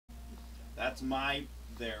That's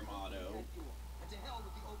their motto. And to hell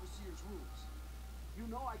with the Overseer's rules. You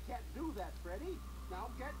know I can't do that, Freddy. Now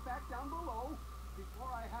get back down below before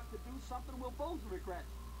I have to do something we'll both regret.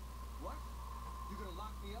 What? You gonna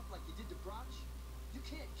lock me up like you did to Brotch? You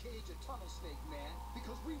can't cage a tunnel snake, man,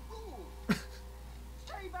 because we rule.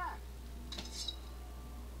 Stay back.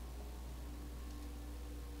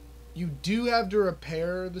 You do have to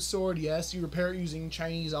repair the sword, yes. You repair it using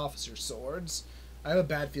Chinese officer swords. I have a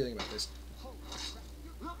bad feeling about this.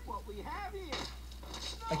 Look what we have here.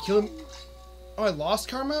 I kill him. Oh, I lost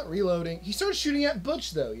Karma? Reloading. He started shooting at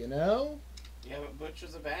Butch, though, you know? Yeah, but Butch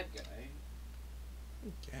was a bad guy.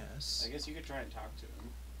 I guess. I guess you could try and talk to him.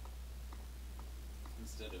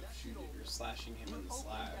 Instead of shooting or slashing him in the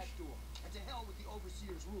slash. And to hell with the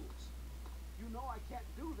Overseer's rules. You know I can't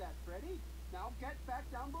do that, Freddy. Now get back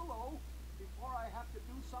down below before I have to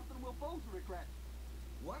do something we'll both regret.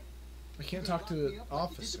 What? I can't talk to the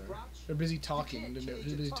officer. They're busy talking. They're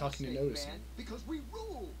busy talking to notice him. Because we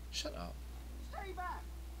rule. Shut up. Stay back.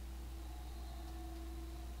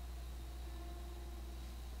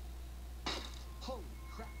 Holy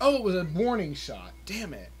crap. Oh, it was a warning shot.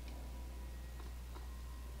 Damn it.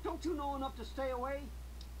 Don't you know enough to stay away?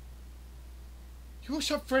 You almost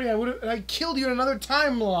shot Freddy. I killed you in another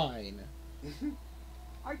timeline.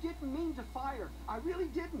 I didn't mean to fire. I really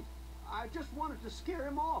didn't. I just wanted to scare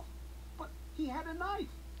him off. But he had a knife.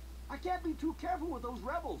 I can't be too careful with those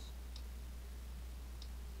rebels.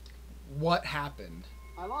 What happened?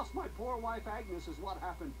 I lost my poor wife Agnes is what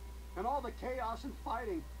happened. And all the chaos and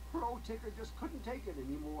fighting. Her old ticker just couldn't take it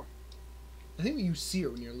anymore. I think you see her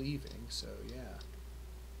when you're leaving, so yeah.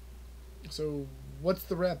 So, what's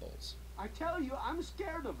the rebels? I tell you, I'm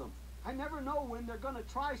scared of them. I never know when they're gonna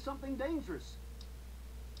try something dangerous.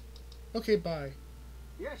 Okay, bye.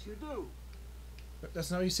 Yes, you do.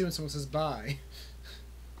 That's not what you say when someone says bye.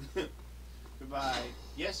 Goodbye.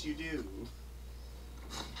 Yes, you do.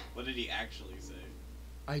 What did he actually say?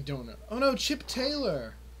 I don't know. Oh no, Chip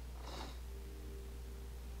Taylor.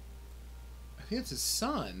 I think it's his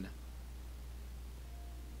son.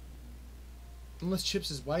 Unless Chip's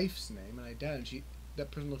his wife's name, and I doubt it. That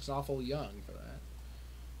person looks awful young for that.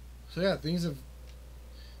 So yeah, things have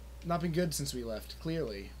not been good since we left,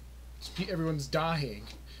 clearly. Everyone's dying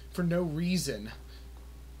for no reason.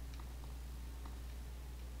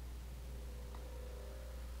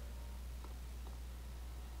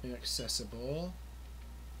 Inaccessible.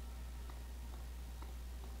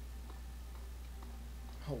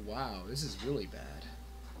 Oh wow, this is really bad.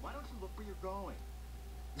 Why don't you look where you're going?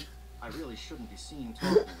 I really shouldn't be seen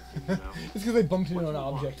talking with you, you know? It's because they bumped into What an do you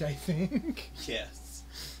want? object, I think. Yes.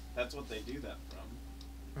 That's what they do that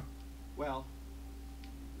from. Well,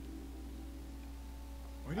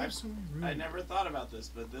 Why do you have so many rooms? I never thought about this,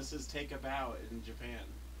 but this is take a bow in Japan.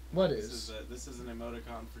 What This is? this is an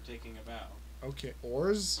emoticon for taking a bow. Okay,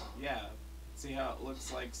 oars? Yeah. See how it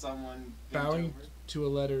looks like someone bent Bowing over? to a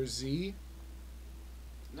letter Z?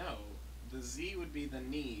 No. The Z would be the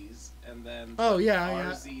knees, and then Oh, the yeah,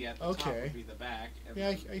 yeah. RZ at the top Okay. would be the back. And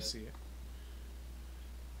Yeah, then I the- see it.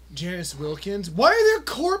 Janice Wilkins? Why are there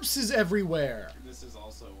corpses everywhere? This is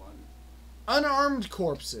also one. Unarmed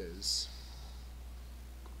corpses.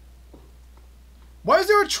 Why is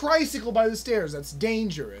there a tricycle by the stairs? That's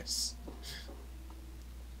dangerous.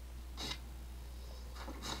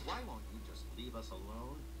 why won't you just leave us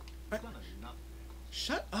alone? You've done enough.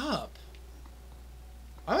 Shut up.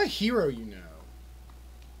 I'm a hero, you know.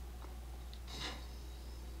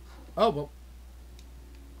 Oh, well.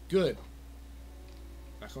 Good.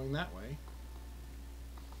 Not going that way.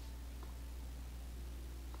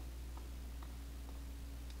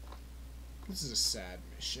 This is a sad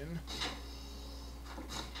mission.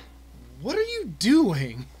 What are you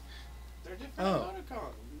doing? They're different Oh.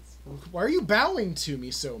 emoticons. Why are you bowing to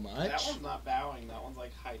me so much? That one's not bowing. That one's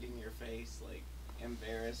like hiding your face, like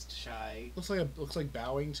embarrassed, shy. Looks like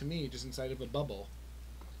bowing to me, just inside of a bubble.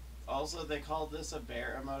 Also, they call this a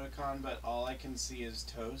bear emoticon, but all I can see is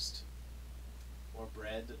toast or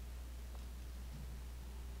bread.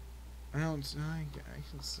 I don't. I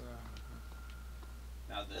guess.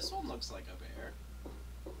 Now this one looks like a bear.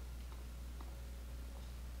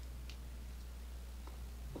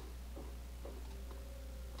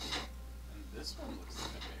 And this one looks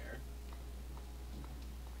like a bear.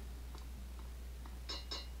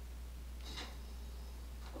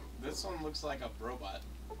 This one looks like a robot.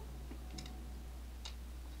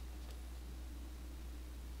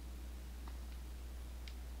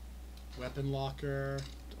 Weapon locker.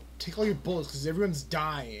 Take all your bullets because everyone's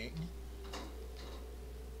dying.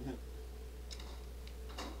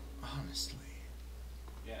 Honestly.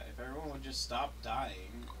 Yeah, if everyone would just stop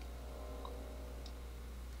dying.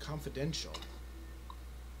 Confidential.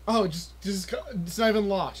 Oh, just it's not even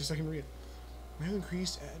locked. Just so I can read it. We have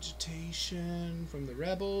increased agitation from the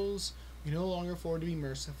rebels. We no longer afford to be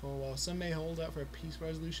merciful. While some may hold out for a peace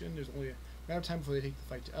resolution, there's only a matter of time before they take the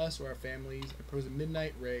fight to us or our families. I propose a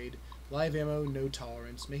midnight raid. Live ammo, no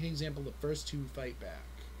tolerance. Make an example of the first two who fight back.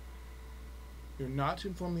 You're not to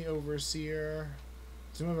inform the Overseer.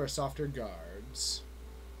 Some of our softer guards.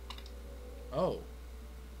 Oh.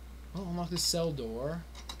 I'll unlock this cell door.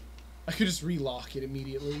 I could just relock it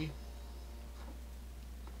immediately.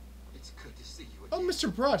 It's good to see you Oh, again.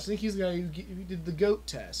 Mr. Brutch. I think he's the guy who did the goat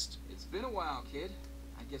test. It's been a while, kid.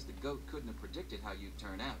 I guess the goat couldn't have predicted how you'd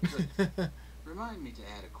turn out, could it? Remind me to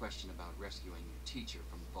add a question about rescuing your teacher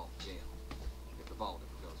from the vault jail. If the vault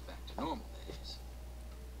ever goes back to normal, that is.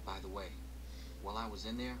 By the way, while I was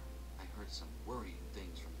in there, I heard some worrying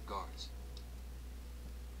things from the guards.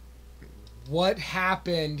 What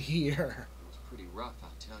happened here? It was pretty rough, I'll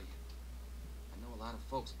tell you. I know a lot of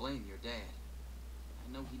folks blame your dad.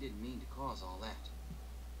 I know he didn't mean to cause all that.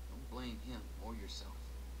 Don't blame him or yourself.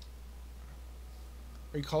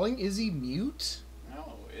 Are you calling Izzy mute?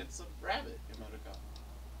 No, it's a rabbit emoticon.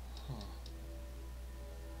 Huh.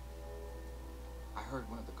 I heard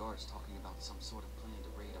one of the guards talking about some sort of plan to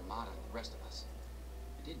raid Armada and the rest of us.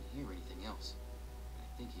 I didn't hear anything else.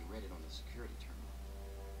 I think he read it on the security terminal.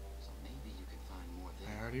 So maybe you can find more there.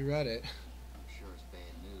 I already read it. I'm sure it's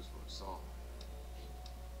bad news for us all.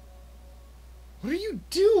 What are you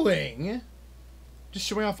doing? Just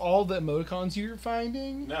showing off all the emoticons you're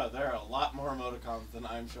finding? No, there are a lot more emoticons than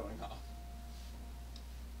I'm showing off.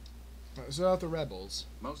 Alright, so about the rebels.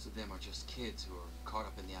 Most of them are just kids who are caught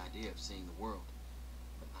up in the idea of seeing the world.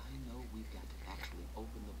 But I know we've got to actually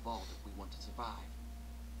open the vault if we want to survive.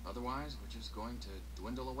 Otherwise, we're just going to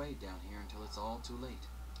dwindle away down here until it's all too late.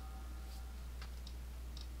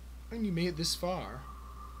 And you made it this far.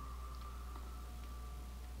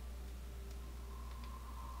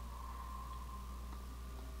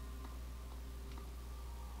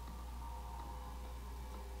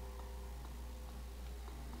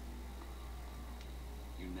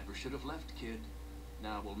 You never should have left, kid.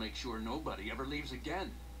 Now we'll make sure nobody ever leaves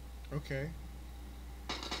again. Okay.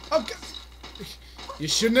 Oh, God. You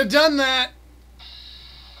shouldn't have done that!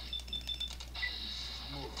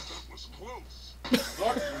 That was close.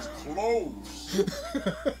 That was close!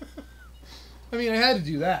 I mean, I had to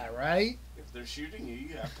do that, right? If they're shooting you,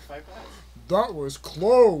 you have to fight back. That was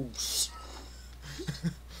close!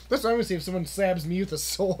 That's what I'm gonna say if someone stabs me with a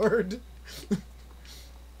sword.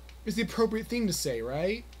 It's the appropriate thing to say,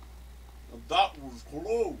 right? That was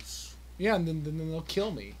close! Yeah, and then they'll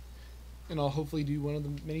kill me. And I'll hopefully do one of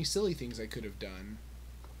the many silly things I could have done.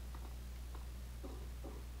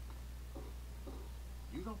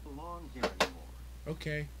 You don't belong here anymore.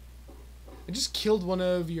 Okay. I just killed one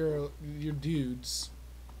of your dudes.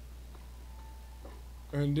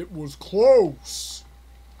 And it was close!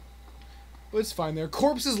 But it's fine, there are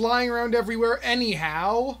corpses lying around everywhere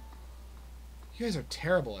anyhow! You guys are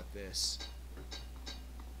terrible at this.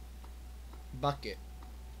 Bucket.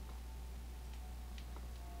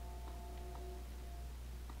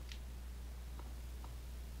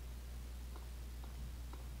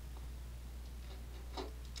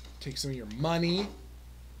 Take some of your money.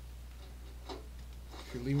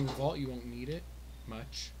 If you're leaving the vault, you won't need it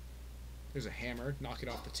much. There's a hammer. Knock it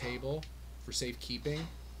off the table for safekeeping.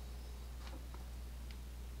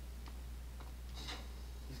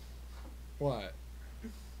 What?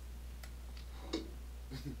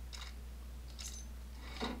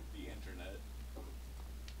 The internet.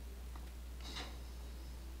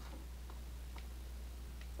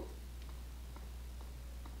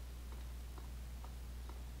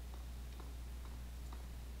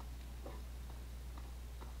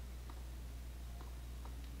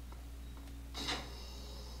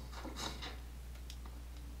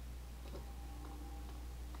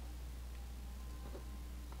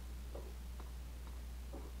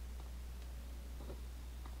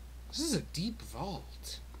 This is a deep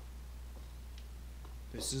vault.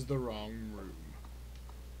 This is the wrong room.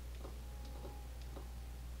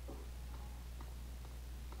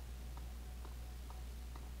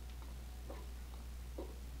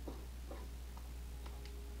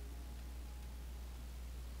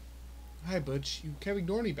 Hi, Butch. You kept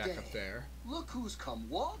ignoring me back up there. Look who's come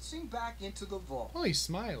waltzing back into the vault. Oh, he's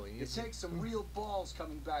smiling. It takes some real balls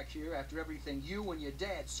coming back here after everything you and your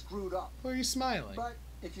dad screwed up. Why are you smiling? But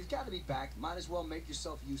if you've got to be back, might as well make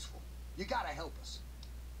yourself useful. You gotta help us.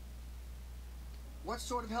 What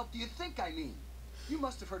sort of help do you think I mean? You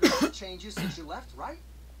must have heard about the changes since you left, right?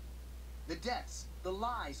 The deaths, the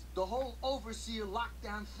lies, the whole Overseer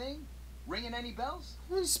lockdown thing. Ringing any bells?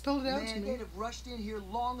 Well, just spell it out to Man, me. they'd have rushed in here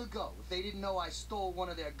long ago if they didn't know I stole one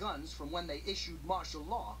of their guns from when they issued martial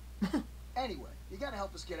law. Anyway, you gotta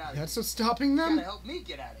help us get out of That's here. what's stopping You them? gotta help me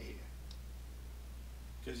get out of here.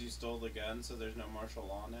 Because you stole the gun, so there's no martial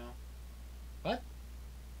law now? What?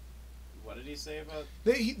 What did he say about...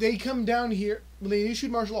 They come down here, when they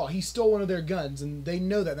issued martial law, he stole one of their guns, and they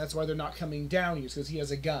know that. That's why they're not coming down here, because he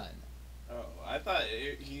has a gun. Oh, I thought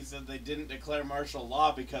he said they didn't declare martial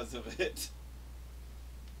law because of it.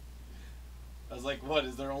 I was like, what,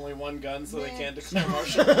 is there only one gun so they can't declare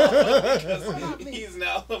martial law? Because he's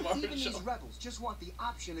now the Even marshal. these rebels just want the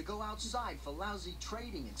option to go outside for lousy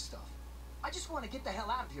trading and stuff. I just want to get the hell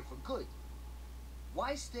out of here for good.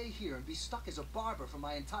 Why stay here and be stuck as a barber for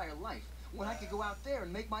my entire life when I could go out there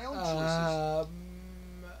and make my own choices?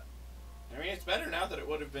 I mean, it's better now than it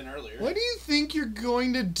would have been earlier. What do you think you're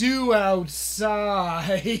going to do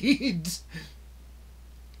outside?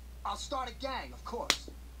 I'll start a gang, of course.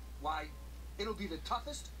 Why, it'll be the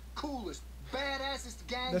toughest, coolest, badassest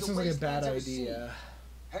gang That the sounds like a wasteland's bad ever seen. idea.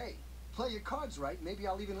 Hey, play your cards right. Maybe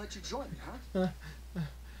I'll even let you join me, huh?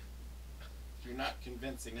 You're not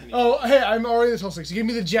convincing anyone. Oh, hey, I'm already the 12-6. You gave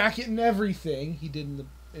me the jacket and everything. He did in the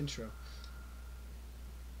intro.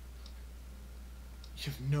 You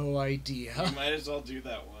have no idea. You might as well do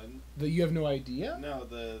that one. You have no idea? No,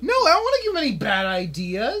 No, I don't want to give him any bad the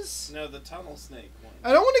ideas. tunnel snake one.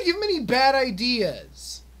 I don't want to give him any bad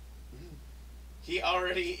ideas. He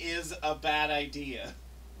already is a bad idea.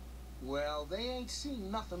 Well, they ain't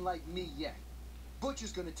seen nothing like me yet.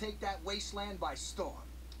 Butcher's gonna take that wasteland by storm.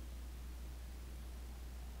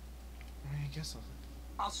 I guess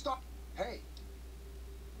I'll start. Hey.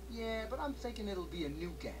 Yeah, but I'm thinking it'll be a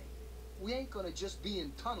new gang. We ain't gonna just be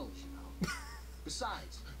in tunnels, you know.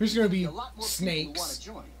 Besides, there's going to be a lot more people who want snakes. to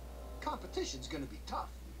join. Competition's gonna be tough.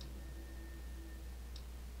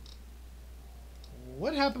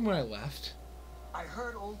 What happened when I left? I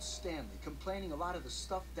heard old Stanley complaining a lot of the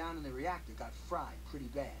stuff down in the reactor got fried pretty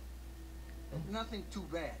bad. Nothing too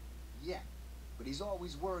bad yet, but he's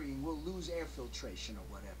always worrying we'll lose air filtration or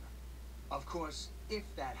whatever. Of course, if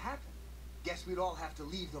that happened, guess we'd all have to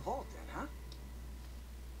leave the vault then, huh?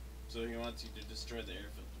 So he wants you to destroy the air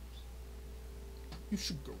filters. You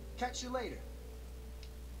should go. Catch you later.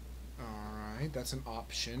 Alright, that's an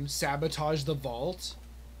option. Sabotage the vault.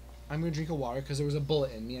 I'm going to drink a water because there was a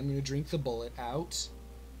bullet in me. I'm going to drink the bullet out.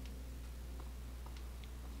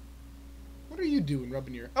 What are you doing,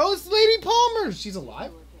 rubbing your... Oh, it's Lady Palmer! She's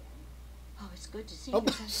alive? Oh, it's good to see Oh,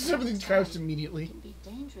 you. everything crouched immediately. It can be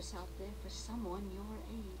dangerous out there for someone your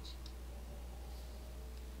age.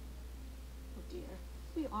 Oh dear,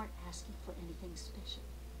 we aren't asking for anything special.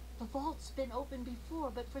 The vault's been open before,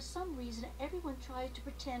 but for some reason everyone tried to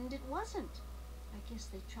pretend it wasn't. I guess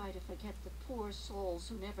they try to forget the poor souls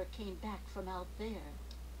who never came back from out there.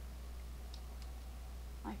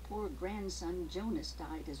 My poor grandson Jonas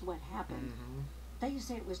died is what happened. They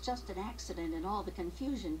say it was just an accident and all the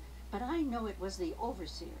confusion, but I know it was the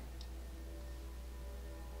overseer.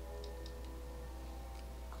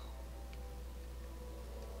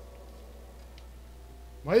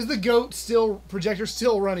 Why is the goat projector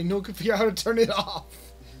still running? No one can figure out how to turn it off.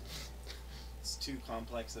 It's too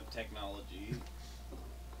complex of technology.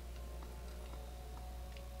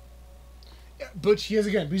 Yeah, Butch, he has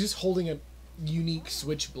a gun, but he's just holding a unique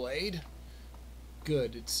switchblade.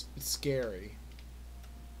 Good, it's scary.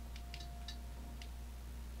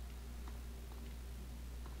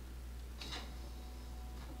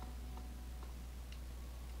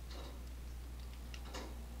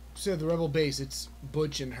 So the rebel base, it's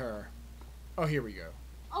Butch and her. Oh, here we go.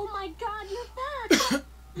 Oh my god, you're back!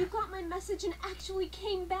 You got my message and actually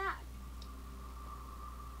came back.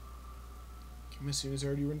 Came as soon as I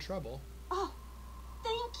heard you were in trouble. Oh,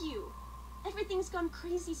 thank you. Everything's gone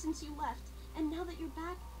crazy since you left, and now that you're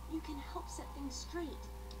back, you can help set things straight.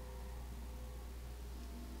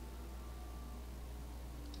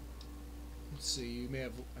 Let's see, I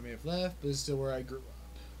may have left, but this is still where I grew up.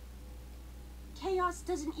 Chaos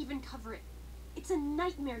doesn't even cover it. It's a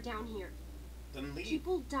nightmare down here. Then leave.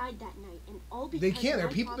 People died that night, and all because They can't. There are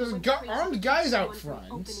my people. father There's went crazy armed to guys keep out someone from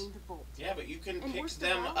front. opening the vault. Yeah, but you can And pick worst of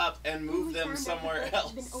them all, up and when move we them found out somewhere the vault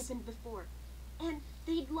else. had been opened before, and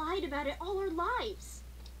they'd lied about it all our lives.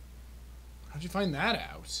 How'd you find that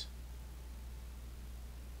out?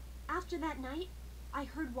 After that night, I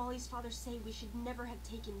heard Wally's father say we should never have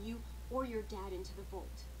taken you or your dad into the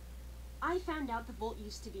vault. I found out the vault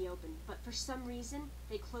used to be open, but for some reason,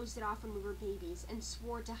 they closed it off when we were babies and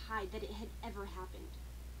swore to hide that it had ever happened.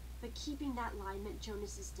 But keeping that lie meant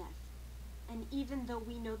Jonas's death. And even though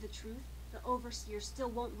we know the truth, the Overseer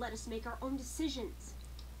still won't let us make our own decisions.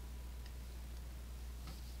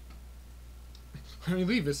 When we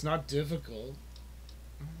leave, it's not difficult.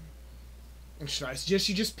 Should I suggest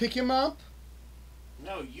you just pick him up?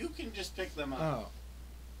 No, you can just pick them up. Oh.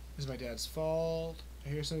 This is my dad's fault. I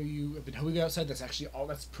hear some of you have been hoping outside. That's actually all.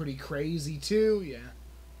 That's pretty crazy, too. Yeah.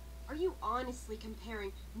 Are you honestly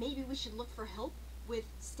comparing maybe we should look for help with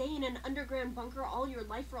stay in an underground bunker all your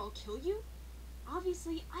life or I'll kill you?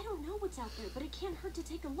 Obviously, I don't know what's out there, but it can't hurt to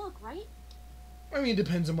take a look, right? I mean, it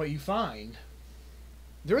depends on what you find.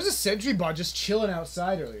 There was a sentry bot just chilling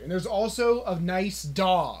outside earlier, and there's also a nice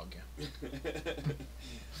dog.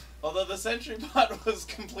 Although the sentry bot was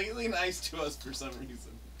completely nice to us for some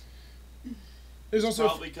reason. There's also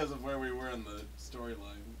probably because of where we were in the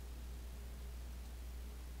storyline.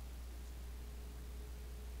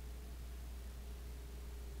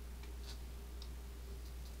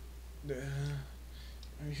 You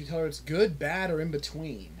should tell her it's good, bad, or in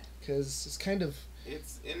between, because it's kind of.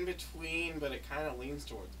 It's in between, but it kind of leans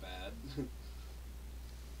towards bad.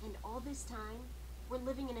 And all this time, we're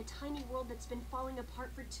living in a tiny world that's been falling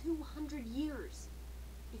apart for 200 years.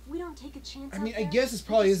 If we don't take a chance, I mean, out I there, guess this we're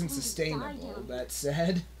probably just isn't going to die sustainable. down That here.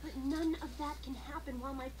 said, But none of that can happen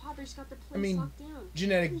while my father's got the place I mean, locked down.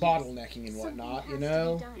 genetic Please, bottlenecking and something whatnot, has you to be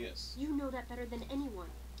know. done. Yes. You know that better than anyone.